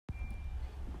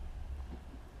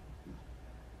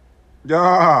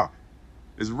Yeah,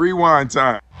 it's rewind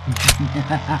time.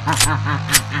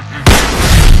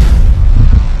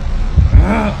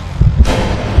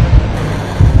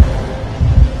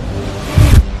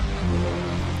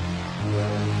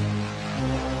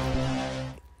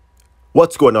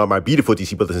 What's going on, my beautiful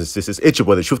DC brothers and sisters? It's your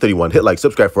brother, Truth31. Hit like,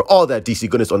 subscribe for all that DC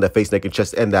goodness on that face, neck, and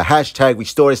chest. And the hashtag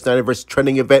Restore Snyderverse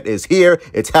trending event is here.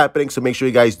 It's happening, so make sure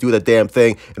you guys do the damn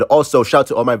thing. And also, shout out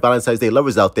to all my Valentine's Day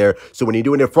lovers out there. So when you're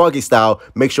doing it Froggy style,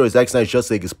 make sure Zack Snyder's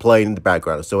Justice League is playing in the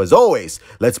background. So as always,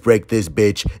 let's break this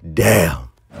bitch down.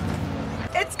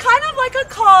 It's kind of like a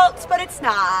cult, but it's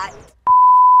not.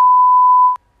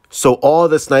 So all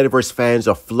the Snyderverse fans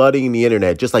are flooding the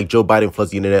internet, just like Joe Biden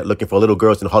floods the internet looking for little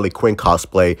girls in Harley Quinn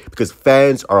cosplay, because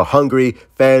fans are hungry,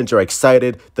 fans are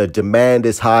excited, the demand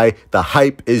is high, the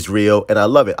hype is real, and I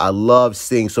love it. I love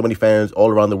seeing so many fans all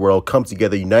around the world come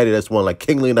together, united as one, like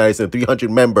King Leonidas and 300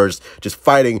 members, just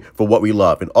fighting for what we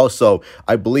love. And also,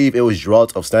 I believe it was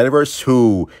Geralt of Snyderverse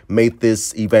who made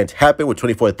this event happen with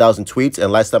 24,000 tweets,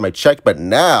 and last time I checked, but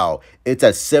now it's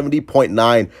at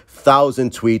 70.9 thousand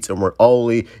tweets, and we're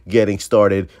only getting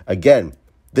started. Again,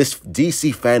 this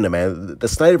DC fandom, man, the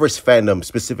Snyderverse fandom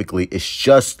specifically, is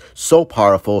just so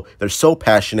powerful. They're so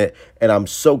passionate, and I'm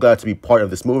so glad to be part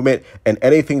of this movement. And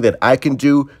anything that I can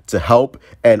do to help,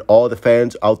 and all the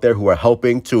fans out there who are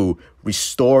helping to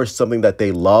restore something that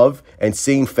they love, and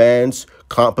seeing fans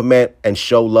compliment and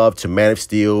show love to Man of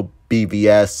Steel,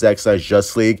 BVS, Zack Snyder's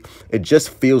Justice League, it just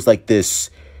feels like this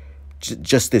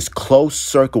close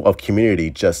circle of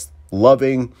community just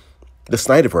loving the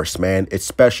Snyderverse, man. It's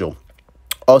special.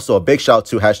 Also, a big shout out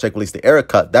to hashtag release the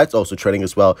SnyderCut. That's also trending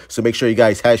as well. So make sure you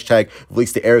guys hashtag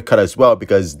release the SnyderCut as well,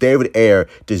 because David Ayer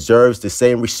deserves the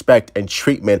same respect and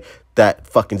treatment that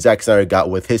fucking Zack Snyder got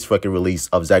with his fucking release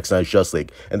of Zack Snyder's Justice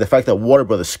League. And the fact that Warner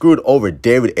Brothers screwed over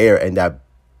David Ayer and that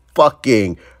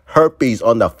fucking herpes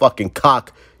on the fucking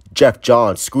cock, Jeff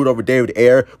Johns, screwed over David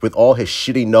Ayer with all his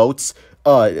shitty notes.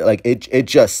 Like it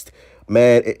just,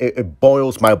 man, it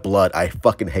boils my blood. I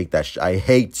fucking hate that shit. I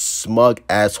hate smug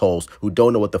assholes who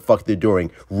don't know what the fuck they're doing,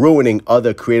 ruining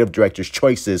other creative directors'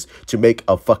 choices to make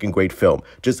a fucking great film.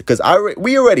 Just because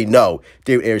we already know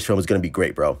David Ayer's film is gonna be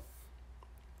great, bro.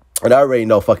 And I already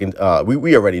know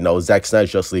we already know Zack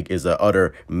Snyder's Justice League is an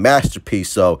utter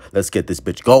masterpiece. So let's get this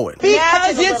bitch going.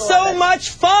 Because it's so much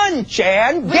fun,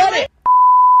 Chan. Get it?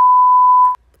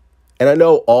 And I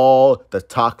know all the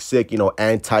toxic,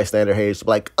 anti-Snyder haters are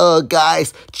like, oh,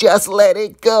 guys, just let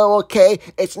it go, okay?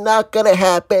 It's not going to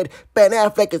happen. Ben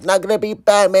Affleck is not going to be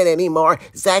Batman anymore.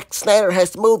 Zack Snyder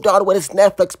has moved on with his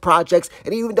Netflix projects.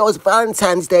 And even though it's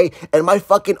Valentine's Day and my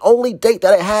fucking only date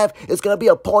that I have is going to be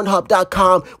a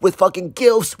Pornhub.com with fucking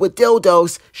gilfs with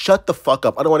dildos, shut the fuck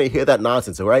up. I don't want to hear that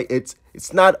nonsense, all right?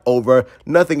 It's not over.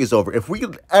 Nothing is over. If we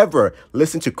could ever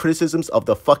listen to criticisms of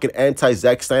the fucking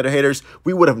anti-Zack Snyder haters,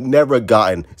 we would have never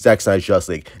gotten Zack Snyder's Justice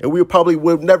League. And we probably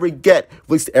would never get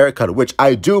released the SnyderCut, which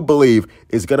I do believe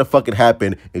is going to fucking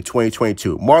happen in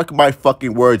 2022. Mark my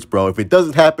fucking words, bro. If it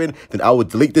doesn't happen, then I will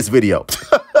delete this video.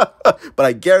 But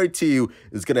I guarantee you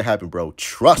it's going to happen, bro.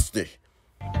 Trust it.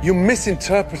 You're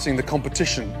misinterpreting the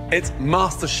competition. It's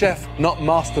Master Chef, not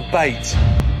Master Bait.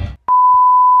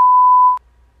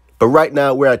 But right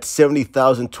now, we're at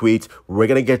 70,000 tweets. We're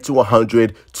going to get to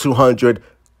 100, 200,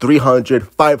 300,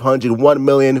 500, 1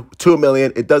 million, 2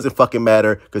 million. It doesn't fucking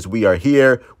matter, because we are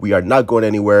here. We are not going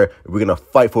anywhere. We're going to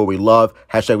fight for what we love.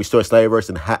 Hashtag restore Snyderverse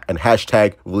and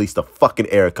hashtag release the fucking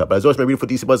SnyderCut. But as always, my beautiful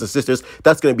DC brothers and sisters,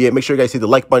 that's going to be it. Make sure you guys hit the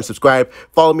like button, subscribe,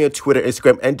 follow me on Twitter,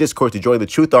 Instagram, and Discord to join the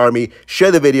Truth Army. Share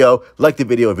the video, like the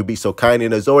video if you'd be so kind.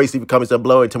 And as always, leave your comments down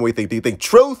below and tell me what you think. Do you think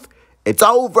truth? It's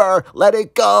over. Let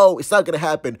it go. It's not going to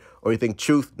happen. Or you think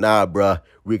truth? Nah, bruh.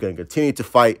 We're going to continue to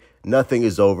fight. Nothing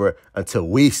is over until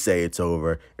we say it's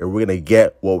over. And we're going to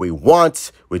get what we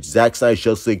want, with Zack Snyder's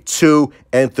Justice League 2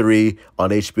 and 3 on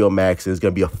HBO Max. And it's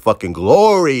going to be a fucking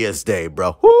glorious day,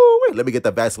 bro. Woo! Let me get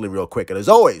that Vaseline real quick. And as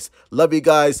always, love you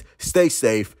guys. Stay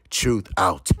safe. Truth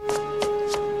out.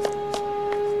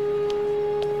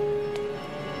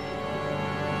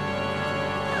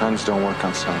 Guns don't work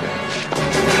on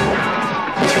Sunday.